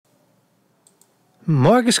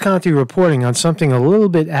Marcus Conti reporting on something a little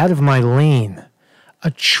bit out of my lane.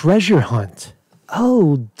 A treasure hunt.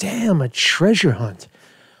 Oh, damn, a treasure hunt.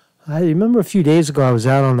 I remember a few days ago I was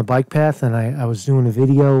out on the bike path and I was doing a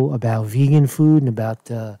video about vegan food and about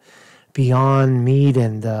Beyond Meat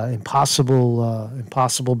and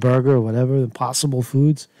Impossible Burger or whatever, Impossible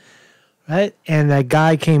Foods, right? And that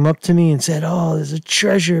guy came up to me and said, "Oh, there's a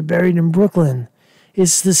treasure buried in Brooklyn.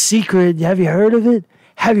 It's the secret. Have you heard of it?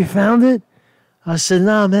 Have you found it?" I said,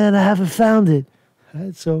 "Nah, man, I haven't found it."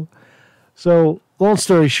 Right? So long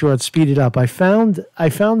story short, speed it up. I found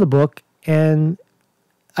the book and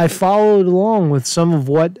I followed along with some of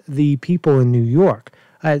what the people in New York.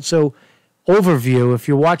 So overview, if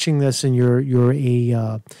you're watching this and you're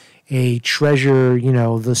a treasure,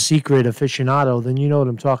 the secret aficionado, then you know what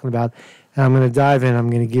I'm talking about. And I'm going to dive in. I'm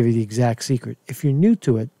going to give you the exact secret. If you're new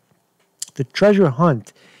to it, the treasure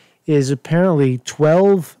hunt is apparently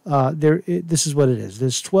 12. This is what it is.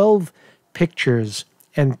 There's 12 pictures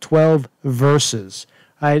and 12 verses,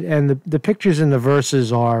 right? And the pictures and the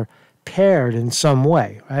verses are paired in some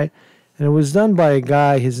way, right? And it was done by a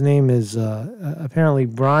guy. His name is apparently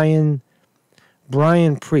Byron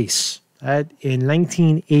Preiss. Right? In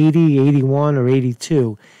 1980, 81, or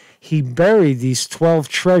 82, he buried these 12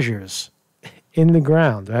 treasures in the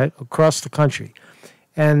ground, right, across the country.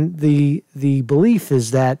 And the belief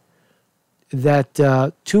is that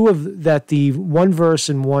the one verse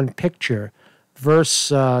and one picture, verse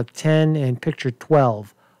 10 and picture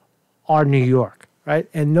 12, are New York, right?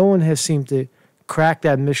 And no one has seemed to crack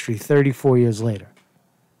that mystery 34 years later.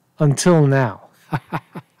 Until now.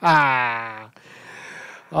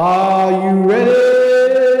 Are you ready?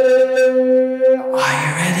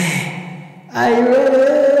 Are you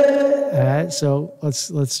ready? All right, so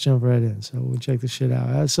let's jump right in. So we'll check this shit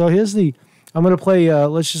out. So here's I'm going to play,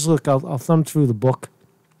 let's just look, I'll thumb through the book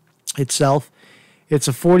itself. It's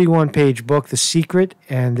a 41-page book, The Secret,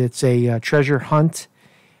 and it's a treasure hunt,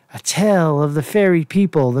 a tale of the fairy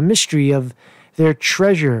people, the mystery of their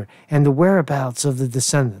treasure, and the whereabouts of the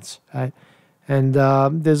descendants, right? And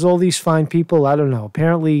there's all these fine people, I don't know.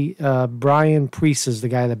 Apparently, Byron Preiss is the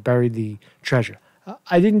guy that buried the treasure.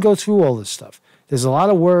 I didn't go through all this stuff. There's a lot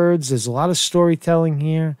of words. There's a lot of storytelling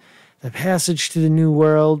here. The passage to the New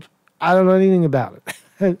World, I don't know anything about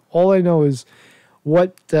it. All I know is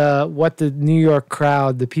what the New York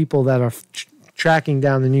crowd, the people that are tracking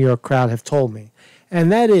down the New York crowd have told me.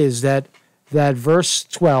 And that is that verse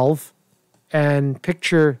 12 and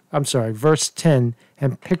verse 10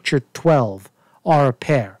 and picture 12 are a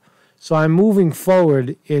pair. So I'm moving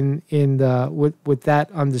forward with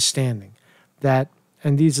that understanding that,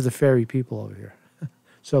 and these are the fairy people over here.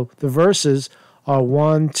 So the verses are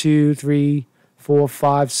 1, 2, 3, 4,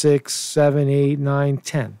 5, 6, 7, 8, 9,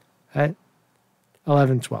 10, right?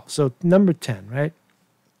 11, 12. So number 10, right?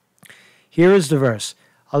 Here is the verse.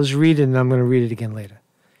 I'll just read it and I'm going to read it again later.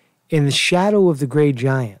 In the shadow of the gray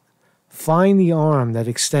giant, find the arm that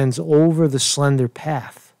extends over the slender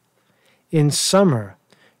path. In summer,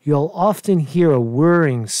 you'll often hear a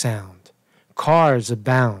whirring sound. Cars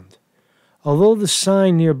abound. Although the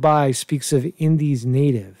sign nearby speaks of Indy's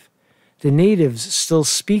native, the natives still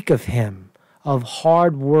speak of him, of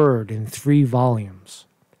hard word in 3 volumes.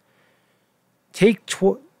 Take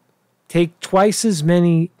twice as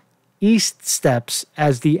many east steps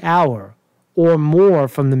as the hour, or more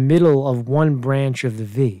from the middle of one branch of the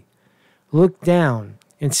V. Look down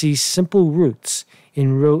and see simple roots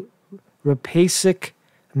in rapacious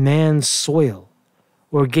man's soil,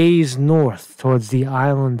 or gaze north towards the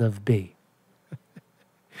island of B.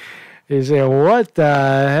 You say, what the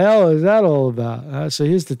hell is that all about? So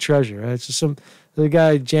here's the treasure. Right? So the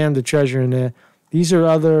guy jammed the treasure in there. These are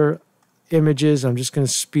other images. I'm just going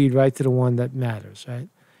to speed right to the one that matters, right?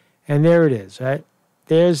 And there it is, right?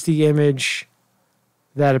 There's the image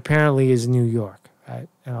that apparently is New York, right?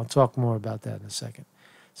 And I'll talk more about that in a second.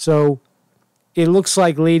 So it looks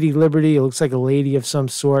like Lady Liberty. It looks like a lady of some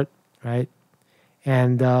sort, right?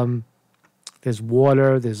 And there's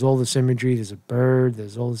water. There's all this imagery. There's a bird.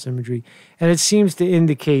 There's all this imagery. And it seems to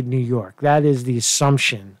indicate New York. That is the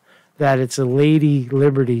assumption, that it's a Lady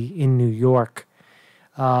Liberty in New York.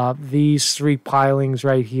 These 3 pilings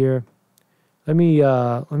right here. Let me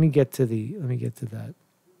get to that.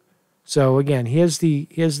 So again, here is the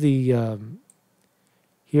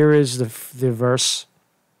verse.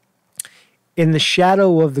 In the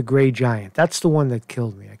shadow of the gray giant. That's the one that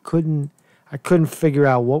killed me. I couldn't figure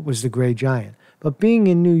out what was the gray giant. But being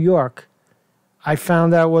in New York, I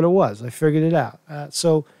found out what it was. I figured it out.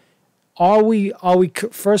 So are we?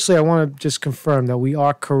 Firstly, I want to just confirm that we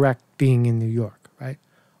are correct being in New York, right?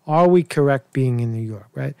 Are we correct being in New York,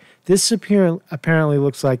 right? This apparently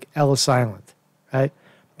looks like Ellis Island, right?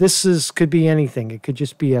 Could be anything. It could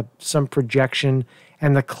just be some projection,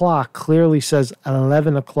 and the clock clearly says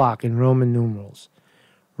 11 o'clock in Roman numerals.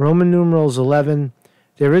 Roman numerals 11.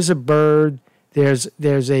 There is a bird. There's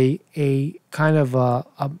a kind of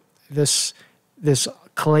this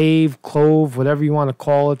clove, whatever you want to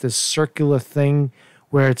call it, this circular thing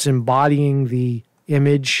where it's embodying the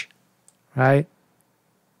image, right?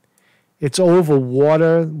 It's over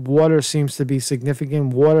water. Water seems to be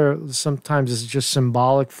significant. Water sometimes is just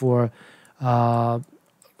symbolic for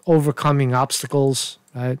overcoming obstacles,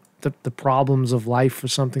 right? The problems of life or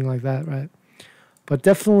something like that, right? But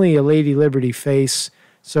definitely a Lady Liberty face.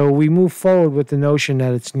 So we move forward with the notion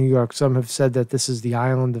that it's New York. Some have said that this is the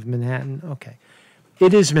island of Manhattan. Okay.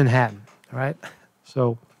 It is Manhattan, all right?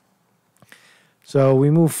 So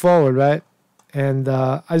we move forward, right? And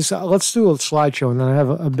let's do a slideshow, and then I have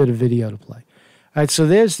a bit of video to play. All right, so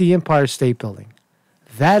there's the Empire State Building.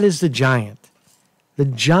 That is the giant. The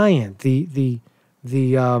giant, I'm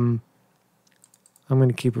going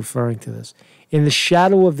to keep referring to this. In the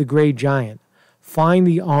shadow of the gray giant, find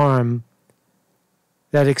the arm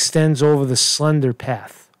that extends over the slender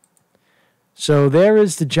path. So there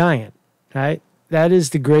is the giant, right? That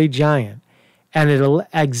is the gray giant. And at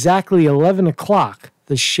exactly 11 o'clock,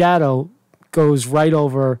 the shadow goes right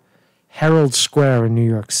over Herald Square in New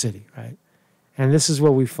York City, right? And this is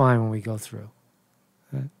what we find when we go through.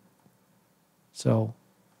 Right? So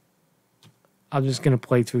I'm just going to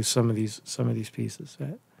play through some of these pieces.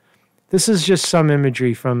 Right? This is just some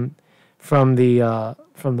imagery from the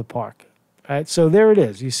park. Right? So there it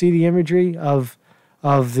is. You see the imagery of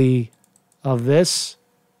this,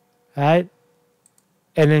 right?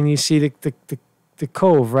 And then you see the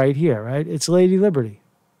cove right here, right? It's Lady Liberty.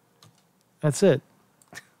 That's it.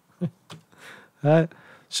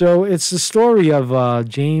 So it's the story of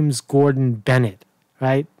James Gordon Bennett,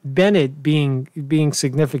 right? Bennett being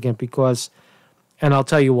significant because, and I'll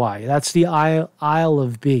tell you why. That's the Isle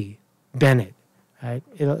of B, Bennett, right?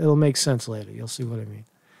 It'll make sense later. You'll see what I mean.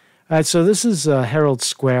 All right, so this is Herald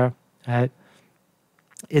Square, right?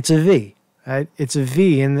 It's a V, right? It's a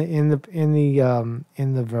V in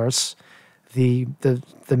the verse. The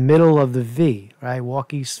middle of the V, right?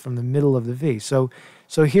 Walk east from the middle of the V. So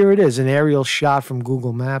here it is, an aerial shot from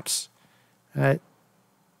Google Maps, right?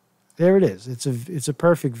 There it is. It's a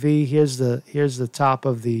perfect V. Here's the top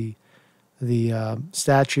of the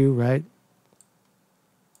statue, right?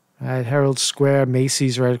 Right, Herald Square,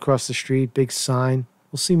 Macy's right across the street, big sign.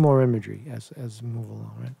 We'll see more imagery as we move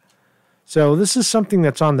along, right? So this is something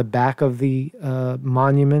that's on the back of the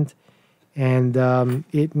monument. And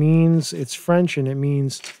it's French, and it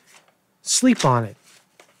means sleep on it.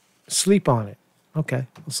 Sleep on it. Okay,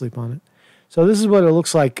 we'll sleep on it. So this is what it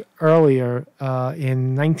looks like earlier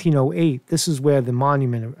in 1908. This is where the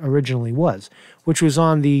monument originally was, which was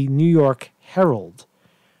on the New York Herald.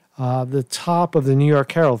 The top of the New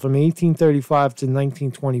York Herald from 1835 to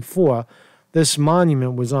 1924, this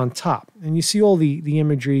monument was on top. And you see all the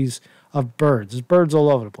imageries of birds. There's birds all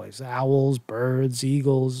over the place. Owls, birds,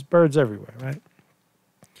 eagles, birds everywhere, right?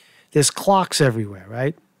 There's clocks everywhere,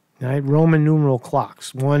 right? Roman numeral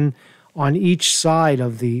clocks. One on each side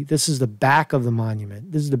of this is the back of the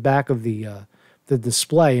monument. This is the back of the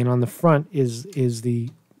display, and on the front is the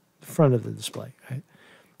front of the display, right?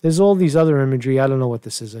 There's all these other imagery. I don't know what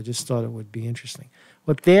this is. I just thought it would be interesting.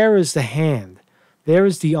 But there is the hand. There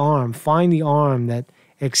is the arm. Find the arm that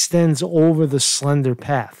extends over the slender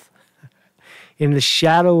path in the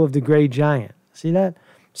shadow of the gray giant. See that?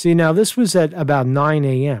 See, now this was at about 9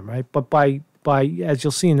 a.m., right? But by as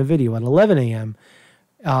you'll see in the video, at 11 a.m.,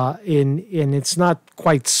 and it's not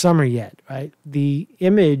quite summer yet, right? The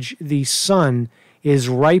image, the sun, is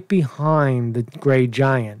right behind the gray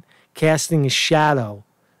giant, casting a shadow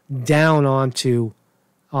down onto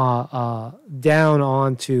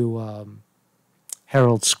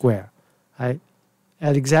Herald Square, right?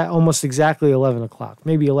 At almost exactly 11 o'clock,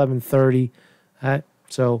 maybe 11:30, right?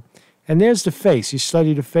 So, and there's the face. You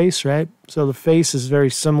study the face, right? So the face is very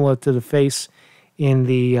similar to the face in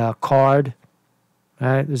the card,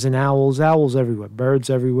 right? There's owls everywhere, birds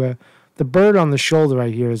everywhere. The bird on the shoulder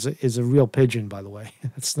right here is a real pigeon, by the way.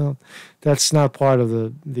 That's not part of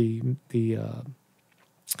the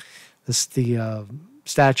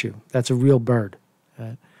statue. That's a real bird.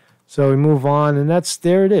 Right? So we move on, and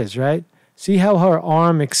there it is, right? See how her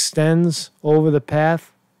arm extends over the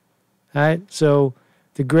path, right? So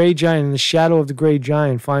the gray giant, in the shadow of the gray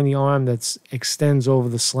giant, find the arm that extends over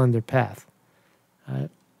the slender path. Right?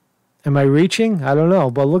 Am I reaching? I don't know,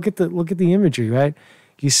 but look at the imagery, right?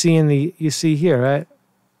 You see here, right?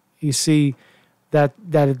 You see that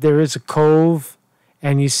there is a cove,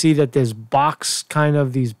 and you see that there's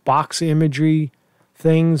these box imagery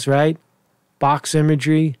things, right? Box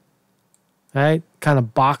imagery, right? Kind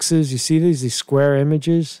of boxes. You see these square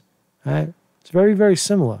images, right? It's very, very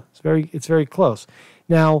similar. It's very close.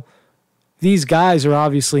 Now, these guys are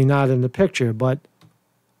obviously not in the picture, but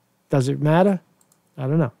does it matter? I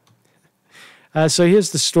don't know. So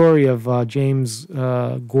here's the story of James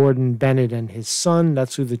Gordon Bennett and his son.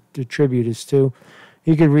 That's who the tribute is to.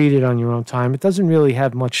 You can read it on your own time. It doesn't really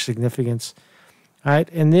have much significance. All right,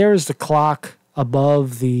 and there is the clock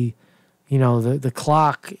above the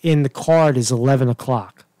clock in the card is 11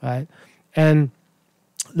 o'clock, right? And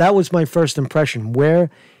that was my first impression. Where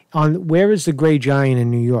is the Gray Giant in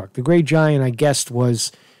New York? The Gray Giant, I guessed,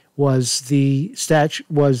 was the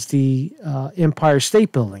Empire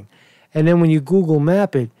State Building. And then when you Google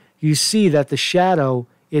map it, you see that the shadow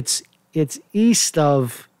it's east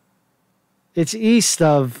of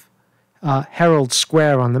Herald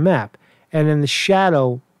Square on the map, and then the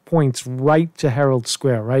shadow points right to Herald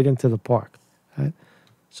Square, right into the park. Right?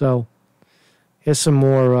 So here's some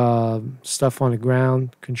more stuff on the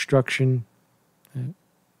ground, construction. Right?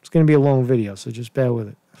 It's going to be a long video, so just bear with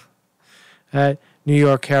it. Right? New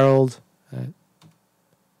York Herald. Right?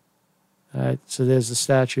 All right, so there's the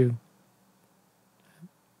statue.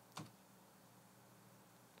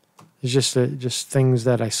 It's just things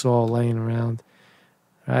that I saw laying around.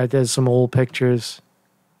 All right, there's some old pictures.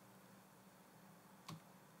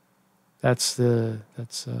 That's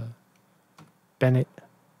Bennett.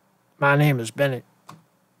 My name is Bennett.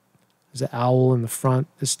 There's an owl in the front.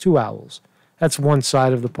 There's two owls. That's one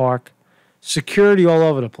side of the park. Security all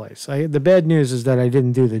over the place. The bad news is that I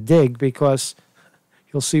didn't do the dig because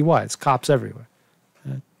you'll see why. It's cops everywhere.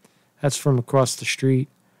 That's from across the street.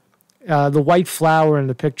 The white flower in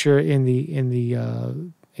the picture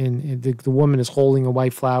the woman is holding a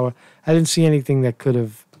white flower. I didn't see anything that could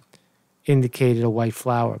have indicated a white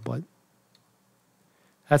flower, but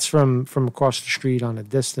that's from across the street on a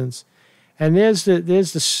distance. And there's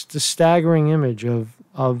the staggering image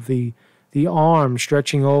of the arm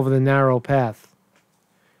stretching over the narrow path,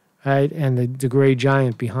 right, and the Gray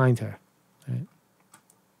Giant behind her, right.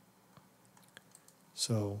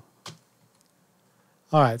 So.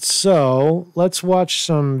 All right, so let's watch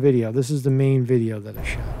some video. This is the main video that I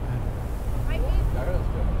shot.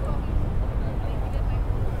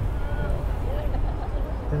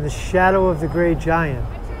 In the shadow of the Gray Giant,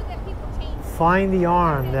 find the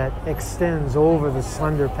arm that extends over the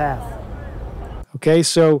slender path. Okay,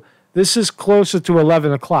 so this is closer to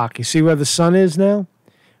 11 o'clock. You see where the sun is now,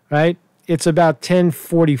 right? It's about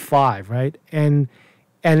 10:45, right?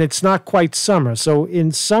 And it's not quite summer. So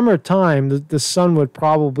in summertime, the sun would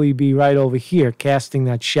probably be right over here, casting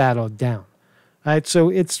that shadow down. Right? So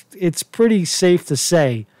it's pretty safe to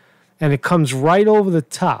say, and it comes right over the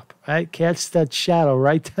top, right? Casts that shadow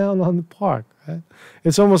right down on the park. Right?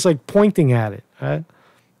 It's almost like pointing at it, right?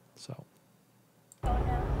 So.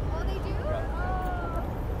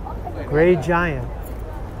 Gray Giant.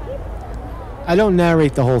 I don't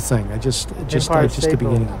narrate the whole thing. I just the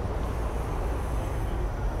beginning of it.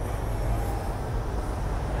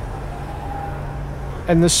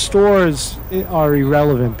 And the stores are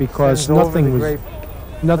irrelevant because nothing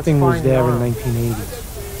was there in 1980s.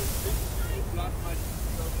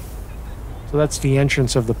 So that's the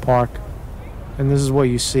entrance of the park, and this is what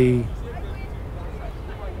you see.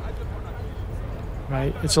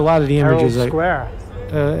 Right, it's a lot of the images. Herald Square.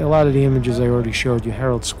 A lot of the images I already showed you.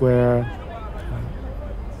 Herald Square.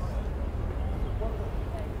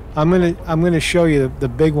 I'm gonna show you the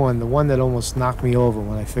big one, the one that almost knocked me over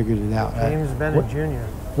when I figured it out. James Bennett Jr.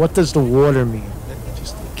 What does the water mean?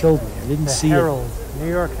 It killed me. I didn't see Herald, it. New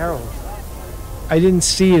York Herald. I didn't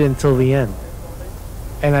see it until the end,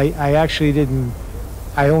 and I actually didn't.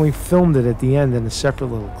 I only filmed it at the end in a separate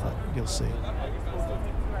little clip. You'll see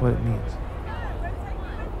what it means.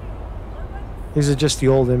 These are just the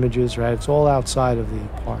old images, right? It's all outside of the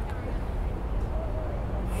park.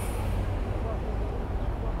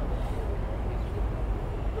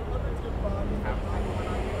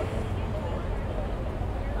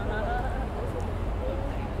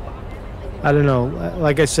 I don't know.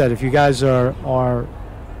 Like I said, if you guys are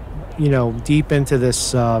deep into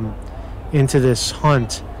this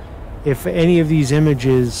hunt, if any of these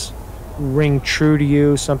images ring true to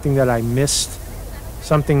you, something that I missed,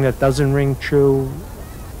 something that doesn't ring true,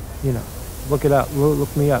 look it up.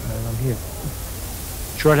 Look me up, man. I'm here.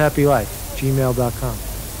 shorthappylife, gmail.com.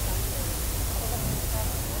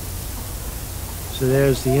 So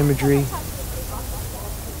there's the imagery.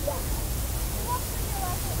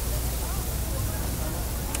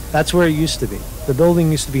 That's where it used to be. The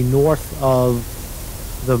building used to be north of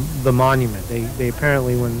the monument. They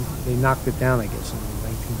apparently, when they knocked it down, I guess in the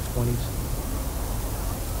 1920s,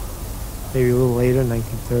 maybe a little later,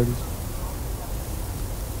 1930s.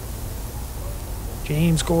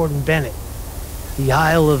 James Gordon Bennett, the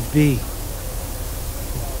Isle of B.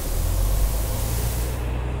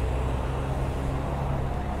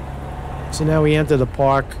 So now we enter the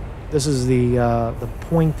park. This is the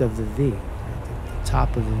point of the V, the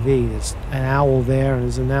top of the V. There's an owl there, and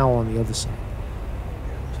there's an owl on the other side.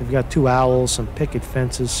 So we've got two owls, some picket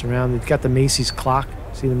fences surrounded. We've got the Macy's clock.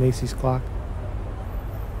 See the Macy's clock?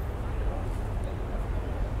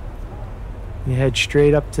 You head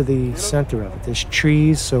straight up to the center of it. There's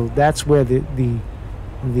trees, so that's where the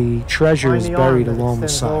treasure is buried along the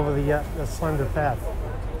side. Over the slender path.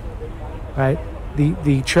 Right?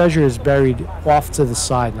 The treasure is buried off to the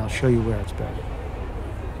side, and I'll show you where it's buried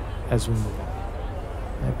as we move on.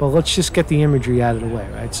 Right? But let's just get the imagery out of the way,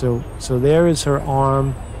 right? So there is her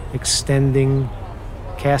arm extending,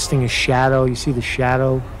 casting a shadow. You see the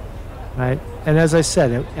shadow, right? And as I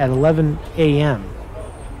said, at 11 a.m.,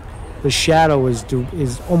 the shadow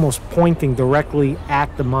is almost pointing directly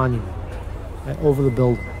at the monument, right, over the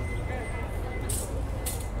building.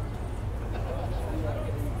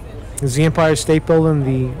 Is the Empire State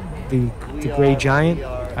Building the Gray Giant?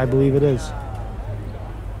 I believe it is.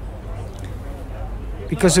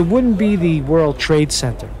 Because it wouldn't be the World Trade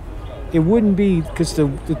Center. It wouldn't be, because the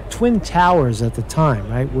Twin Towers at the time,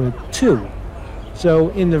 right, were two. So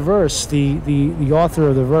in the verse, the author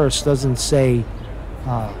of the verse doesn't say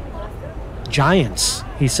giants.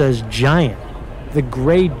 He says giant. The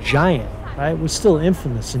Gray Giant, right, was still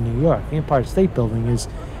infamous in New York. The Empire State Building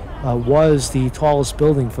was the tallest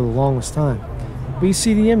building for the longest time. But you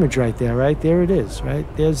see the image right there, right? There it is, right?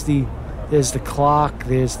 There's the clock,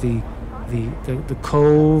 there's the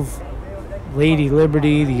cove, Lady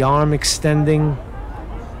Liberty, the arm extending,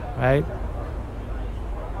 right?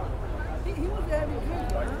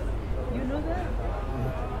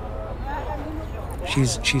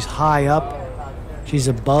 She's high up. She's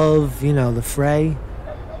above, the fray.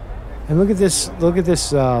 And look at this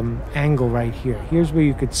angle right here. Here's where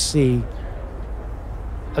you could see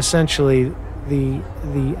essentially the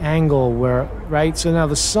angle where, right? So now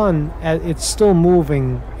the sun, it's still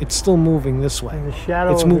moving this way. And the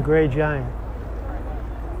shadow of the Gray Giant.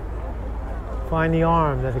 Find the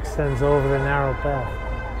arm that extends over the narrow path.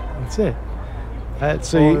 That's it.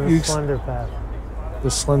 So the slender path. The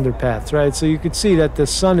slender path, right? So you could see that the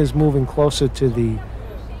sun is moving closer to the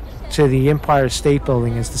Empire State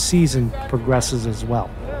Building as the season progresses as well.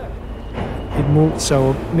 It moved,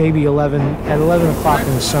 so maybe at 11 o'clock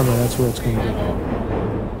in the summer, that's where it's going to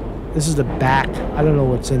be. This is the back. I don't know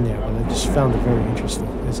what's in there, but I just found it very interesting.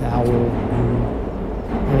 This owl, moon.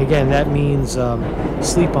 And again, that means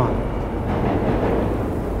sleep on it.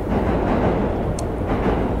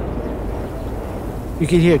 You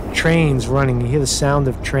can hear trains running. You hear the sound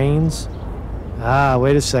of trains.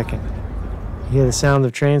 Wait a second. You hear the sound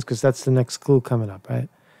of trains because that's the next clue coming up, right?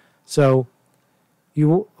 So,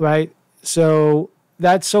 So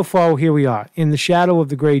that's so far. Here we are in the shadow of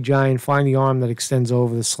the Gray Giant. Find the arm that extends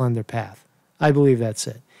over the slender path. I believe that's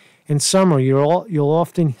it. In summer, you'll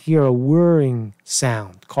often hear a whirring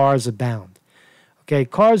sound. Cars abound. Okay,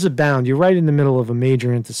 cars abound. You're right in the middle of a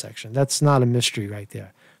major intersection. That's not a mystery right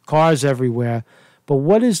there. Cars everywhere. But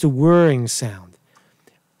what is the whirring sound?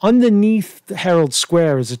 Underneath the Herald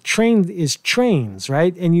Square is trains,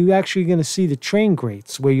 right? And you're actually going to see the train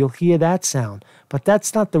grates where you'll hear that sound. But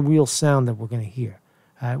that's not the real sound that we're going to hear.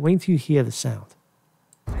 All right, wait until you hear the sound.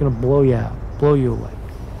 It's going to blow you out, blow you away.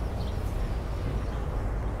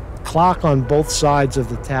 Clock on both sides of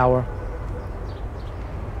the tower.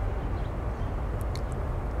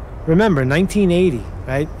 Remember, 1980,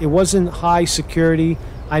 right? It wasn't high security.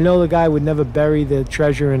 I know the guy would never bury the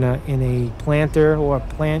treasure in a planter or a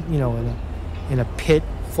plant, in a pit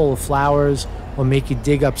full of flowers, or make you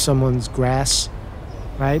dig up someone's grass,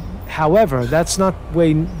 right? However, that's not the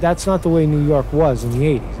way New York was in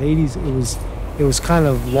the 80s. The 80s, it was kind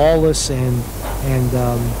of lawless and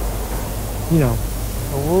a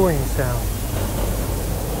wooing sound.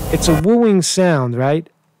 It's a wooing sound, right?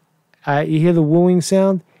 You hear the wooing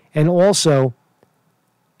sound, and also,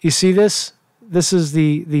 you see this? This is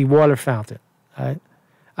the water fountain. Right?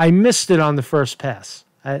 I missed it on the first pass.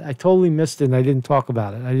 I totally missed it, and I didn't talk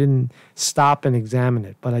about it. I didn't stop and examine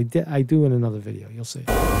it, but I do in another video. You'll see.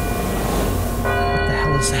 What the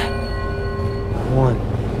hell is that? One.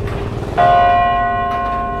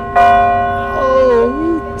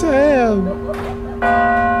 Oh, damn.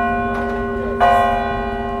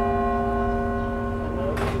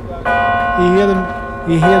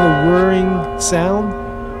 You hear the whirring sound?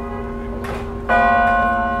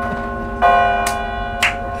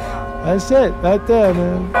 That's it, right there,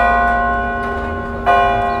 man.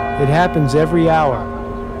 It happens every hour.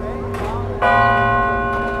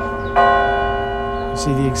 You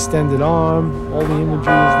see the extended arm, all the imagery is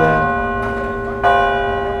there.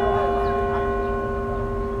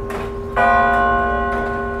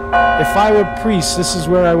 If I were Preiss, this is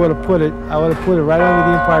where I would have put it. I would have put it right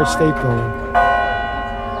under the Empire State Building.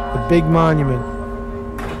 The big monument.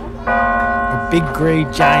 A big gray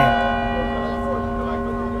giant.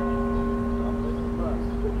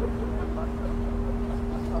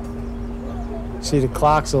 See the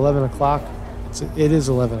clock's 11 o'clock? It is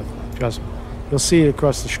 11 o'clock, trust me. You'll see it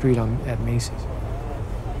across the street at Macy's.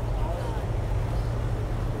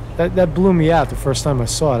 That blew me out the first time I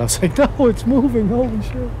saw it. I was like, no, it's moving, holy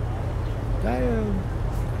shit. Damn.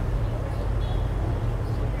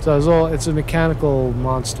 So it's a mechanical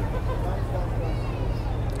monster.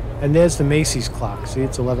 And there's the Macy's clock. See,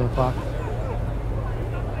 it's 11 o'clock.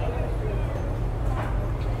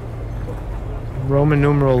 Roman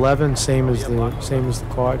numeral 11, same as the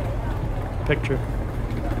card picture.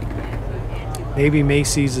 Maybe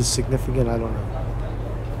Macy's is significant, I don't know.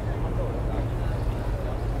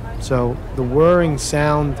 So the whirring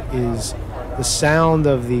sound is the sound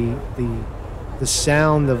of the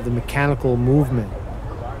sound of the mechanical movement.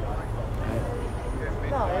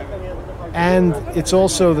 And it's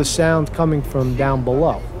also the sound coming from down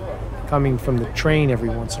below, coming from the train every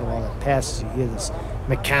once in a while that passes. You hear this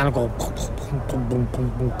mechanical boom, boom, boom, boom,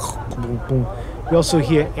 boom, boom, boom. You also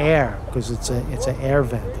hear air because it's an air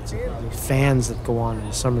vent. It's fans that go on in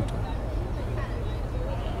the summertime.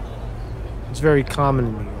 It's very common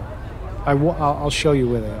in New York. I'll show you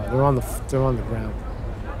where they are. They're on the ground.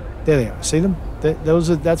 There they are. See them?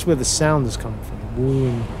 That's where the sound is coming from.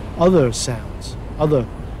 Wooing, other sounds, other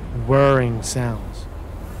whirring sounds.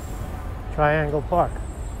 Triangle Park.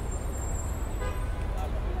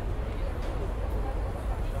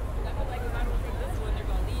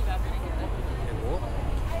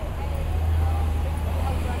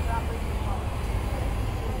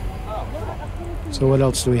 So what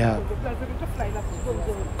else do we have?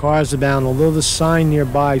 Cars abound. Although the sign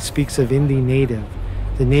nearby speaks of Indie native,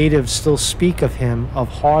 the natives still speak of him of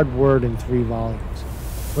hard word in 3 volumes.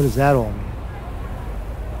 What does that all mean?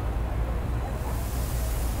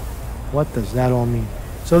 What does that all mean?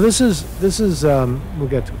 So this is we'll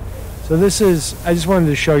get to it. So this is, I just wanted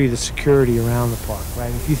to show you the security around the park,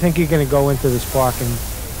 right? If you think you're going to go into this park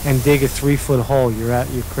and dig a 3-foot hole, you're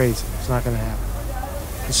crazy. It's not going to happen.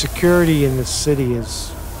 The security in this city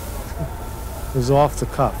is off the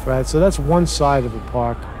cuff, right? So that's one side of the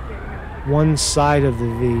park, one side of the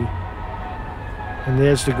V, and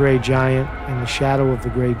there's the gray giant and the shadow of the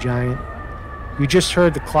gray giant. You just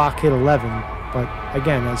heard the clock hit 11, but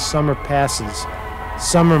again, as summer passes,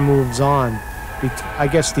 summer moves on. I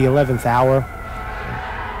guess the 11th hour,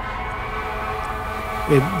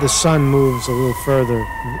 the sun moves a little further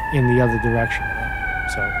in the other direction, right?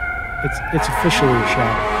 So it's officially a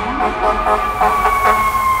shadow.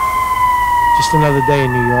 Just another day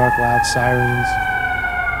in New York, loud sirens,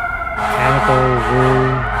 mechanical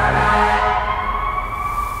room.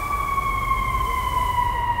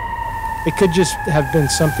 It could just have been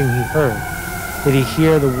something he heard. Did he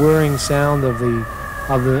hear the whirring sound of the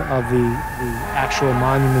actual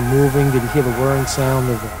monument moving? Did he hear the whirring sound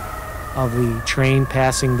of the train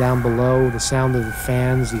passing down below? The sound of the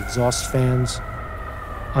fans, the exhaust fans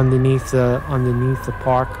underneath the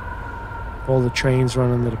park. All the trains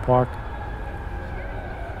run under the park.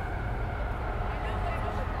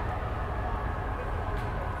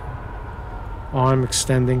 Arm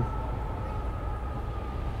extending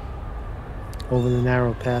over the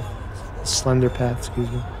narrow path, slender path, excuse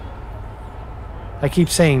me. I keep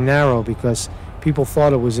saying narrow because people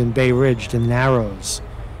thought it was in Bay Ridge, the narrow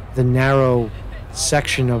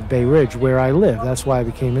section of Bay Ridge where I live. That's why I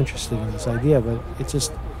became interested in this idea, but it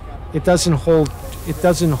doesn't hold,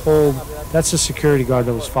 that's the security guard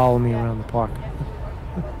that was following me around the park.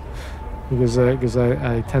 because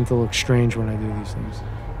I tend to look strange when I do these things.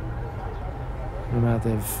 I'm out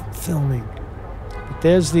there filming. But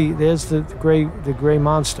there's the gray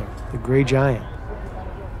monster, the gray giant,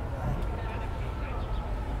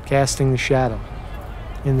 casting the shadow,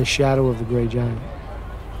 in the shadow of the gray giant.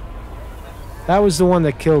 That was the one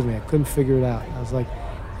that killed me. I couldn't figure it out. I was like,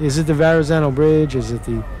 is it the Verrazano Bridge? Is it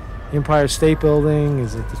the Empire State Building?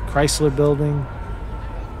 Is it the Chrysler Building?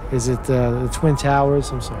 Is it the Twin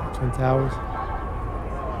Towers? I'm sorry, Twin Towers.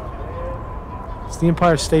 It's the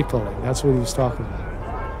Empire State Building. That's what he was talking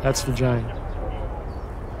about. That's the giant.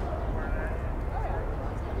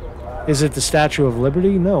 Is it the Statue of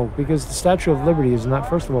Liberty? No, because the Statue of Liberty is not,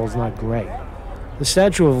 first of all, it's not gray. The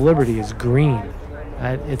Statue of Liberty is green.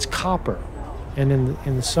 It's copper. And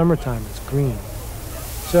in the summertime, it's green.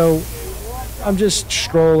 So I'm just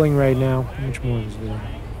strolling right now. How much more is there?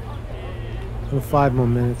 5 more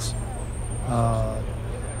minutes.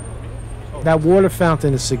 That water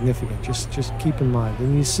fountain is significant. Just keep in mind.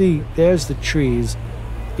 And you see, there's the trees.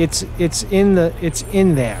 It's in there. It's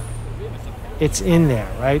in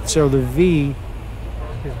there, right? So the V.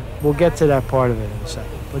 We'll get to that part of it in a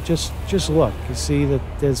second. But just look. You see that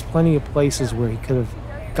there's plenty of places where he could have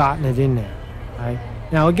gotten it in there, right?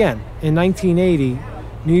 Now again, in 1980,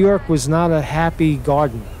 New York was not a happy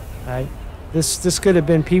garden, right? This could have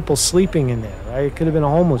been people sleeping in there, right? It could have been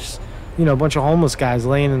a bunch of homeless guys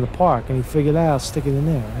laying in the park, and he figured out, I'll stick it in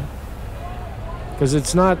there, right? Because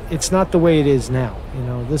it's not the way it is now.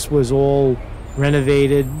 This was all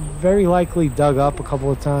renovated, very likely dug up a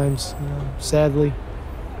couple of times, sadly.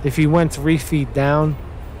 If he went 3 feet down,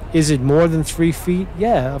 is it more than 3 feet?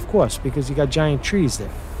 Yeah, of course, because you got giant trees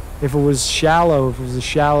there. If it was shallow, if it was a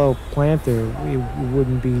shallow planter, it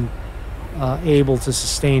wouldn't be able to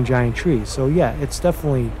sustain giant trees. So yeah, it's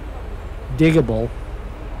definitely diggable.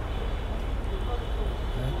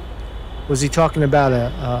 Was he talking about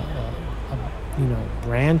a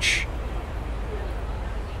branch,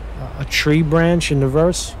 a tree branch in the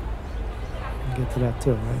verse? We'll get to that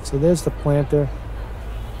too, right? So there's the planter.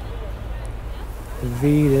 The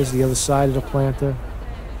V, there's the other side of the planter.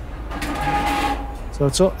 So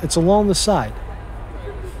it's along the side.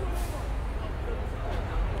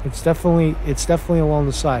 It's definitely along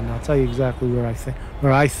the side, and I'll tell you exactly where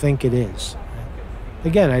I think it is.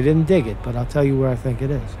 Again, I didn't dig it, but I'll tell you where I think it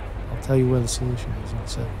is. I'll tell you where the solution is in a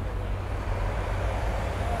second.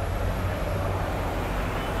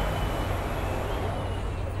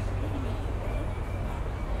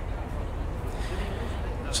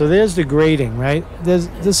 So there's the grading, right?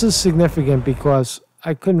 This is significant because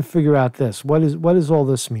I couldn't figure out this. What does all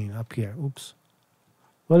this mean up here? Oops.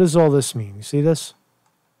 What does all this mean? You see this?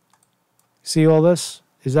 See all this?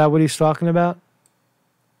 Is that what he's talking about?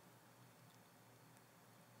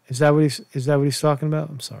 Is that what he's talking about?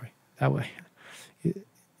 I'm sorry. That way.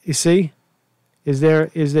 You see? Is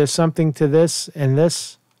there something to this and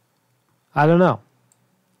this? I don't know.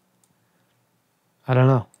 I don't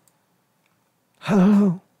know.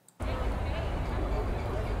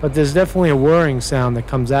 But there's definitely a whirring sound that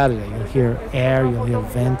comes out of it. You'll hear air, you'll hear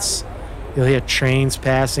vents, you'll hear trains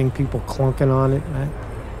passing, people clunking on it, right?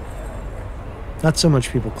 Not so much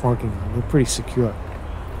people clunking on it, they're pretty secure.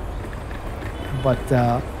 But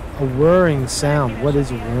a whirring sound, what is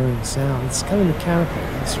a whirring sound? It's kind of mechanical.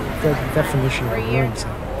 That's the definition of a whirring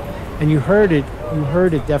sound. And you heard it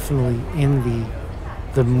definitely in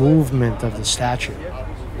the movement of the statue,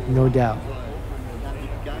 no doubt.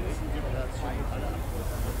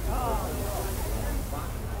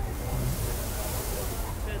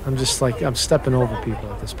 I'm stepping over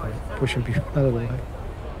people at this point, pushing people out of the way.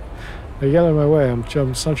 They get out of my way,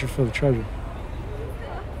 I'm searching for the treasure.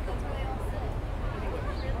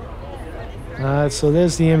 So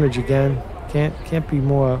there's the image again. Can't be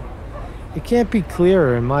more, it can't be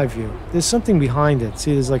clearer in my view. There's something behind it.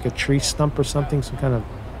 See, there's like a tree stump or something, some kind of,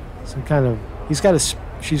 she's got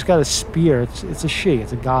a spear. It's a she,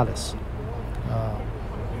 it's a goddess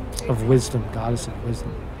of wisdom, goddess of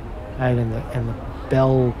wisdom. Right, and the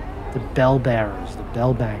bell bearers, the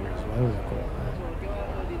bell bangers, whatever they're called.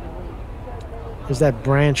 Right? There's that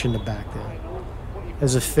branch in the back there.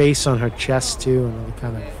 There's a face on her chest too, another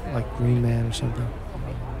kind of like Green Man or something.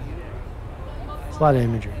 It's a lot of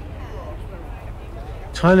imagery.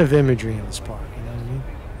 Ton of imagery in this park, you know what I mean?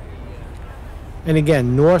 And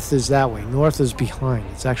again, north is that way. North is behind.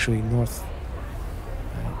 It's actually north.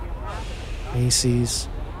 Right? Macy's.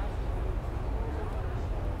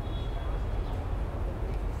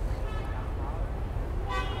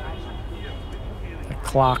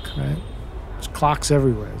 Clock, right? There's clocks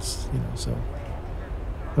everywhere. It's, so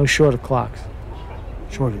no short of clocks.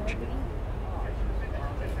 Shortage.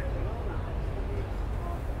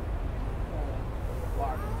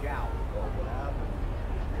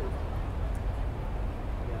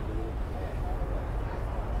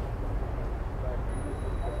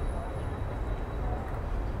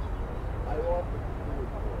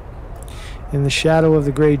 In the shadow of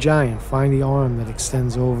the gray giant, find the arm that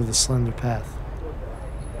extends over the slender path.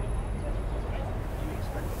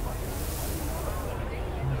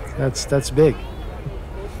 That's big.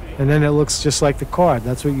 And then it looks just like the card.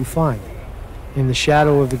 That's what you find. In the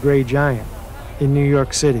shadow of the gray giant in New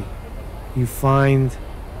York City, you find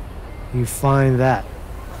that.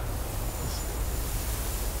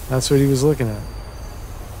 That's what he was looking at.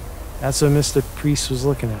 That's what Mr. Preiss was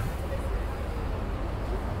looking at.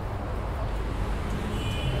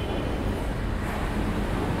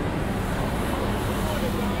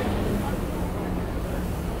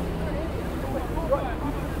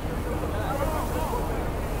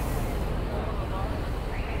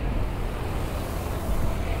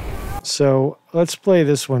 So let's play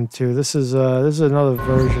this one too. This is another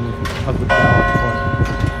version of the ballad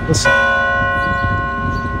part. Listen.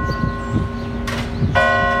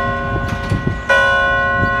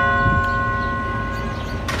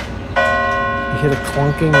 You hear the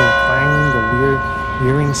clunking and the clanging, the weird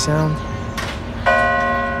hearing sound.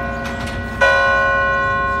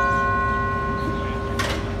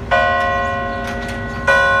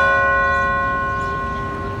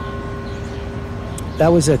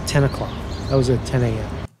 That was at 10 o'clock. That was at 10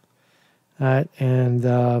 a.m. And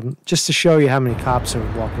just to show you how many cops are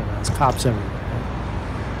walking around. There's cops everywhere.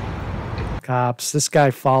 Right? Cops. This guy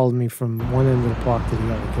followed me from one end of the park to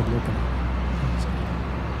the other. Kept looking at me.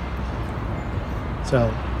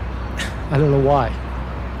 So, I don't know why.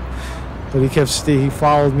 But he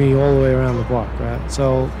followed me all the way around the park, right?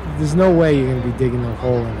 So, there's no way you're going to be digging a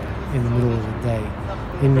hole in there in the middle of the day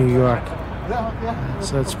in New York.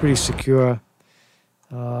 So, it's pretty secure.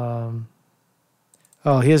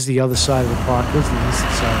 Oh, here's the other side of the park. Here's the east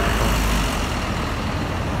side of the park.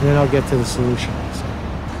 And then I'll get to the solution.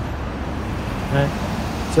 Right?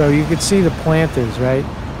 So you can see the planters, right?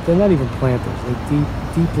 They're not even planters. They're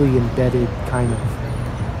deeply embedded kind of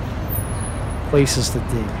places to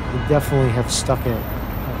dig. They definitely have stuck a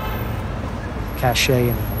cachet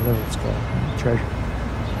in it, whatever it's called, right? Treasure.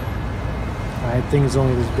 All right, thing is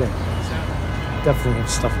only this big. Definitely have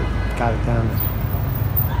stuff that got it down there.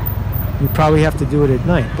 You probably have to do it at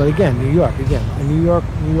night, but again, New York. Again, and New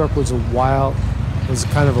York was was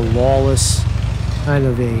kind of a lawless, kind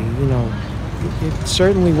of a, it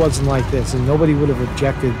certainly wasn't like this, and nobody would have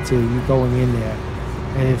objected to you going in there.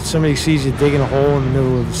 And if somebody sees you digging a hole in the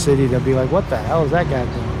middle of the city, they'll be like, "What the hell is that guy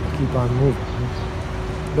doing?" Keep on moving.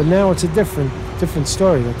 But now it's a different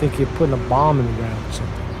story. I think you're putting a bomb in the ground or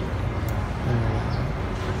something.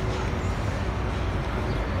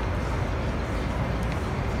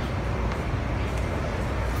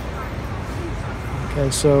 Okay,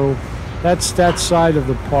 so that's that side of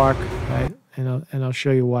the park, right? And I'll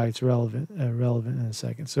show you why it's relevant in a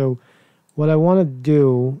second. So, what I want to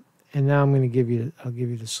do, and now I'm going to I'll give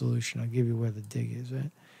you the solution. I'll give you where the dig is, right?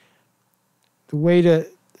 The way to,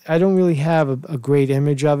 I don't really have a great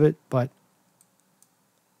image of it, but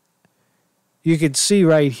you could see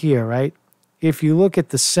right here, right? If you look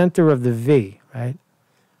at the center of the V, right?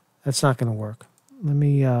 That's not going to work. Let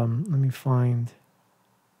me find.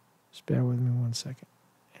 Just bear with me 1 second,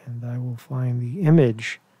 and I will find the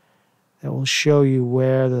image that will show you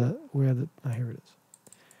where the oh, here it is.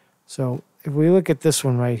 So if we look at this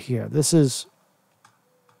one right here, this is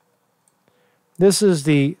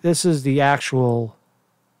the actual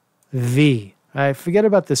V. Right? Forget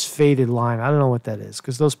about this faded line. I don't know what that is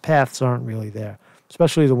because those paths aren't really there,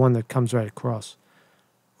 especially the one that comes right across.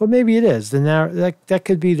 But maybe it is. That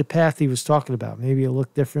could be the path he was talking about. Maybe it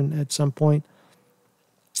looked different at some point.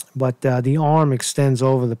 But the arm extends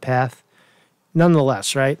over the path.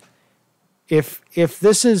 Nonetheless, right? If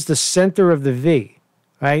this is the center of the V,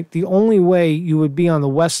 right? The only way you would be on the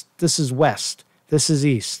west, this is west, this is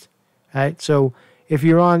east, right? So if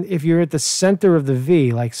you're at the center of the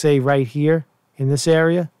V, like say right here in this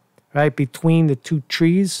area, right, between the two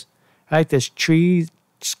trees, right? There's trees,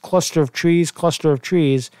 cluster of trees.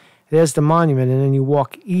 There's the monument, and then you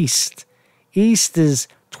walk east. East is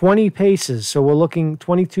 20 paces, so we're looking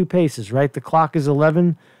 22 paces, right? The clock is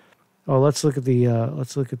 11. Oh, let's look at the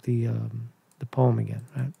poem again,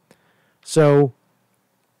 right? So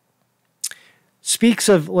speaks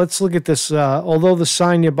of, let's look at this. Although the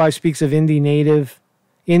sign nearby speaks of Indy's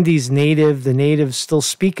native, the natives still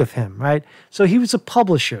speak of him, right? So he was a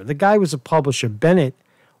publisher. The guy was a publisher. Bennett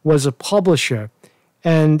was a publisher,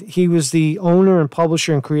 and he was the owner and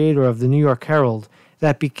publisher and creator of the New York Herald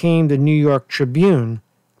that became the New York Tribune,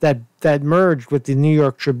 that merged with the New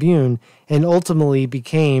York Tribune and ultimately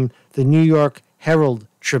became the New York Herald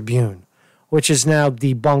Tribune, which is now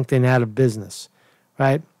debunked and out of business,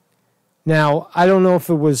 right? Now, I don't know if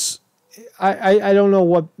it was, I don't know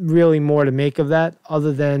what really more to make of that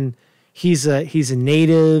other than he's a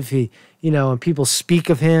native, and people speak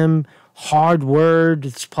of him, hard word,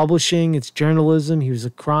 it's publishing, it's journalism, he was a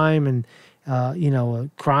crime and, a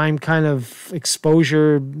crime kind of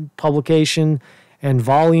exposure publication and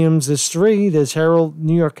volumes. There's three. There's Herald,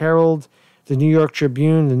 New York Herald, the New York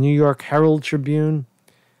Tribune, the New York Herald Tribune,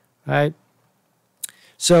 right?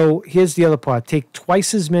 So here's the other part. Take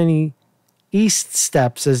twice as many east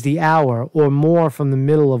steps as the hour or more from the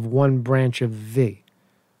middle of one branch of V.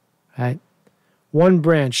 Right? One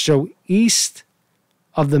branch. So east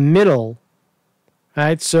of the middle,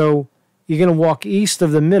 right? So you're going to walk east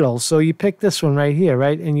of the middle. So you pick this one right here,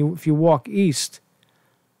 right? And if you walk east,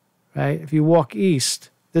 right? If you walk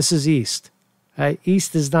east, this is east, right?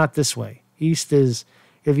 East is not this way. East is,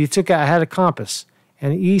 if you took, I had a compass,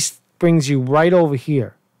 and east brings you right over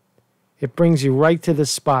here. It brings you right to this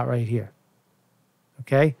spot right here.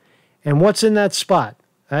 Okay? And what's in that spot?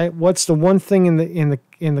 Right? What's the one thing in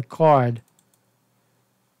the card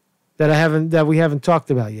that we haven't talked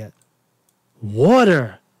about yet?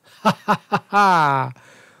 Water.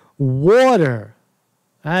 Water.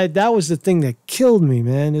 That was the thing that killed me,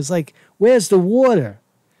 man. It's like, where's the water?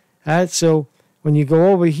 So when you go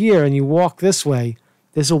over here and you walk this way,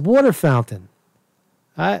 there's a water fountain.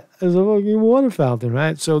 There's a fucking water fountain,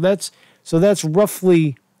 right? So that's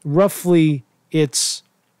roughly it's,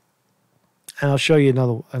 and I'll show you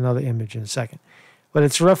another image in a second, but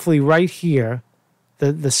it's roughly right here,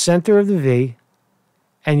 the center of the V,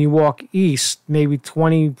 and you walk east maybe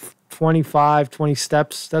 20, 25, 20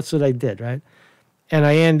 steps. That's what I did, right? And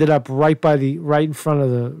I ended up right by the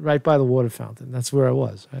water fountain. That's where I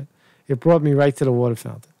was, right? It brought me right to the water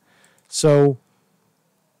fountain. So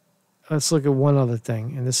let's look at one other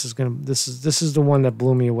thing, and this is the one that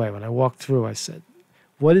blew me away. When I walked through, I said,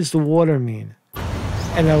 "What does the water mean?"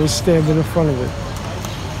 And I was standing in front of it.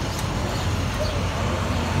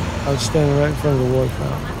 I was standing right in front of the water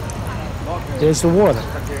fountain. There's the water.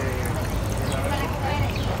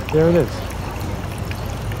 There it is.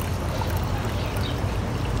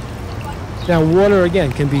 Now, water,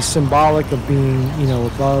 again, can be symbolic of being,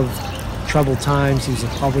 above troubled times. He's a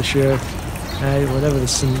publisher. Whatever the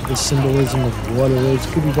symbolism of water is,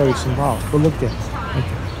 it could be very symbolic. But look there.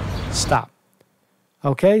 Okay. Stop.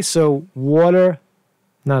 Okay, so water,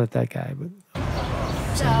 not at that guy, but...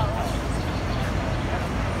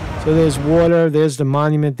 So there's water, there's the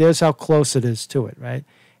monument, there's how close it is to it, right?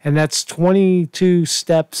 And that's 22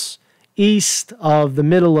 steps east of the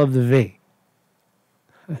middle of the V.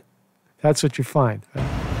 That's what you find,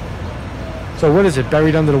 right? So what is it,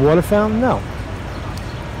 buried under the water fountain? No.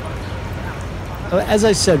 As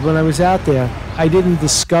I said, when I was out there, I didn't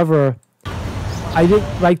discover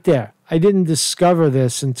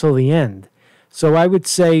this until the end. So I would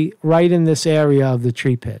say right in this area of the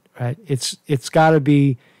tree pit, right? It's got to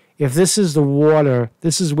be, if this is the water,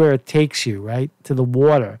 this is where it takes you, right, to the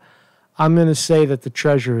water. I'm going to say that the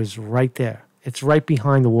treasure is right there. It's right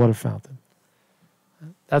behind the water fountain.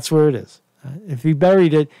 That's where it is. If he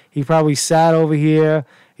buried it, he probably sat over here.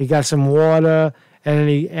 He got some water, and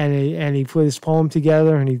he put his poem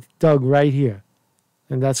together, and he dug right here,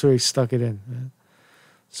 and that's where he stuck it in.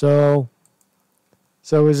 So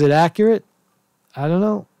is it accurate? I don't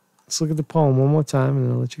know. Let's look at the poem one more time, and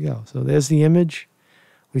then I'll let you go. So there's the image.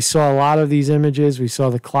 We saw a lot of these images. We saw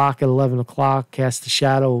the clock at 11 o'clock cast the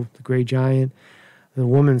shadow of the gray giant. The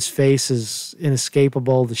woman's face is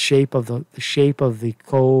inescapable. The shape of the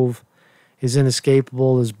cove is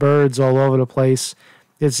inescapable. There's birds all over the place.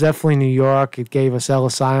 It's definitely New York. It gave us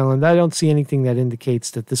Ellis Island. I don't see anything that indicates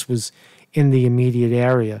that this was in the immediate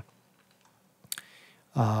area.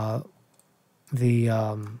 I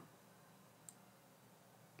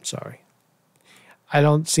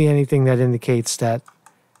don't see anything that indicates that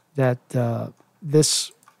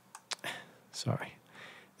this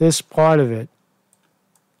part of it,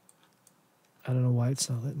 I don't know why it's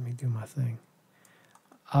not letting me do my thing.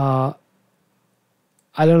 I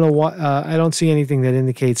don't know why. I don't see anything that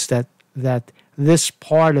indicates that this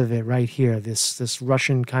part of it right here, this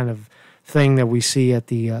Russian kind of thing that we see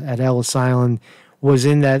at Ellis Island, was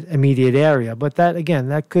in that immediate area. But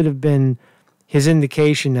that could have been his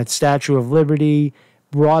indication that Statue of Liberty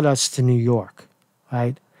brought us to New York,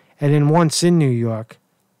 right? And then once in New York,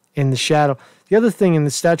 in the shadow. The other thing in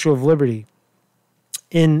the Statue of Liberty,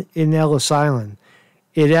 in Ellis Island,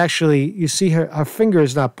 it actually, you see her finger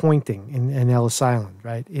is not pointing in Ellis Island,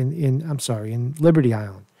 right? In Liberty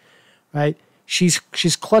Island, right? She's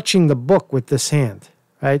clutching the book with this hand,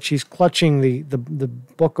 right? She's clutching the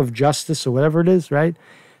book of justice or whatever it is, right?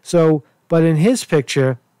 So, but in his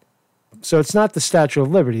picture, so it's not the Statue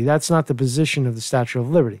of Liberty. That's not the position of the Statue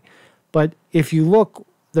of Liberty. But if you look,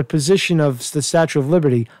 the position of the Statue of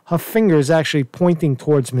Liberty, her finger is actually pointing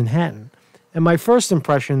towards Manhattan. And my first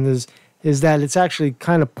impression is that it's actually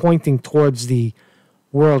kind of pointing towards the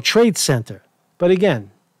World Trade Center. But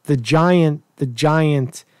again, the giant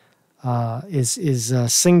is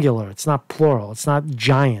singular. It's not plural. It's not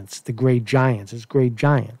giants, the great giants. It's great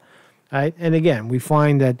giant. right? And again, we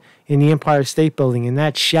find that in the Empire State Building, in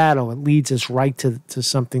that shadow, it leads us right to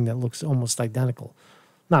something that looks almost identical.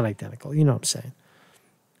 Not identical, you know what I'm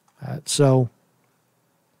saying. So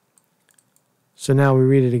now we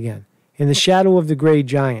read it again. In the shadow of the gray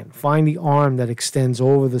giant, find the arm that extends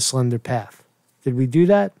over the slender path. Did we do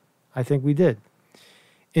that? I think we did.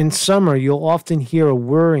 In summer, you'll often hear a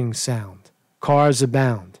whirring sound. Cars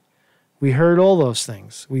abound. We heard all those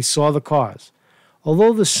things. We saw the cars.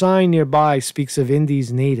 Although the sign nearby speaks of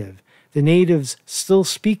Indy's native, the natives still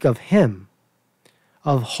speak of him,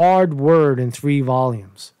 of hard word in 3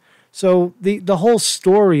 volumes. So the whole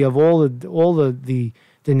story of all the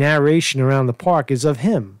narration around the park is of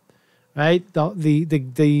him, right?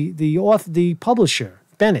 The publisher,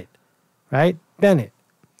 Bennett, right? Bennett.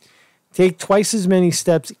 Take twice as many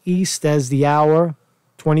steps east as the hour,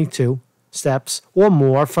 22 steps or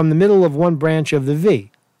more from the middle of one branch of the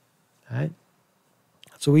V. Right?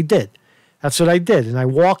 That's what we did. That's what I did. And I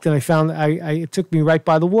walked and I found, it took me right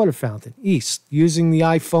by the water fountain, east, using the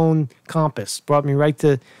iPhone compass. Brought me right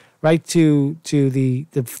to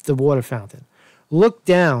the water fountain. Look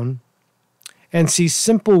down and see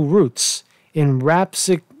simple roots in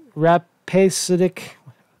rapacitic,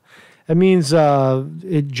 that means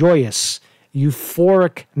joyous,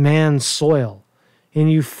 euphoric man soil. In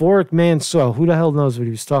euphoric man soil, who the hell knows what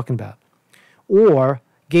he was talking about? Or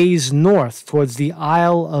gaze north towards the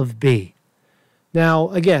Isle of B. Now,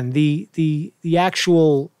 again, the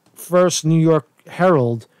actual first New York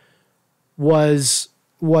Herald was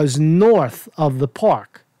north of the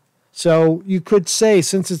park. So you could say,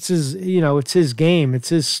 since it's his, it's his game, it's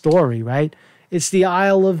his story, right? It's the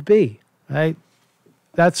Isle of B, right?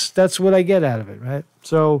 That's what I get out of it, right?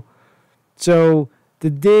 So the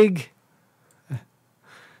dig,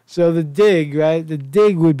 right? The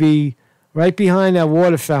dig would be right behind that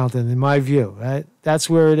water fountain, in my view, right? That's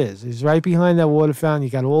where it is. It's right behind that water fountain. You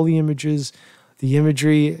got all the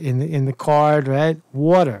imagery in the card, right?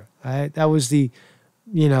 Water, right? That was the,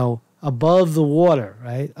 above the water,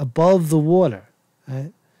 right? Above the water,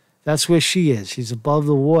 right? That's where she is. She's above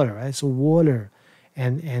the water, right? So water,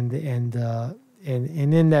 and in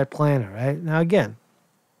that planner, right? Now again,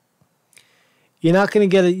 you're not going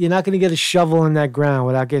to get a shovel in that ground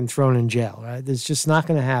without getting thrown in jail, right? It's just not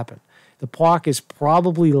going to happen. The park is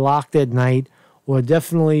probably locked at night, or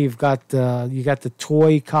definitely you got the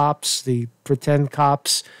toy cops, the pretend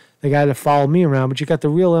cops, the guy that followed me around, but you got the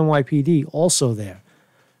real NYPD also there.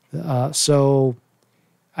 So,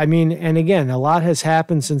 I mean, and again, a lot has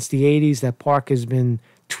happened since the 80s. That park has been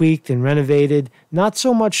tweaked and renovated. Not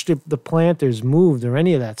so much the planters moved or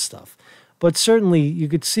any of that stuff, but certainly you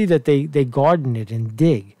could see that they garden it and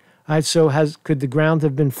dig. All right, so could the ground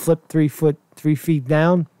have been flipped 3 feet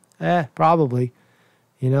down? Probably.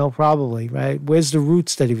 Probably, right? Where's the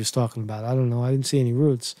roots that he was talking about? I don't know. I didn't see any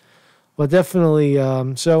roots. But definitely,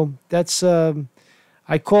 so that's, I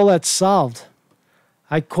call that solved.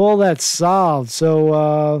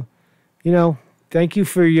 So, thank you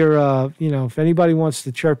for your, if anybody wants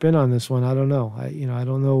to chirp in on this one, I don't know. I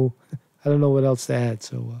don't know what else to add.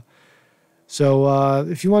 So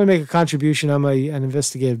if you want to make a contribution, I'm an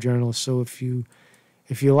investigative journalist. So if you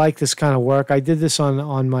like this kind of work, I did this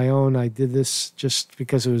on my own. I did this just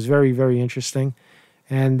because it was very, very interesting.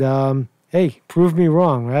 And, hey, prove me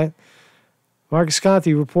wrong, right? Marcus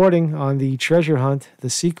Conte reporting on the treasure hunt, The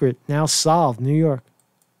Secret, now solved, New York.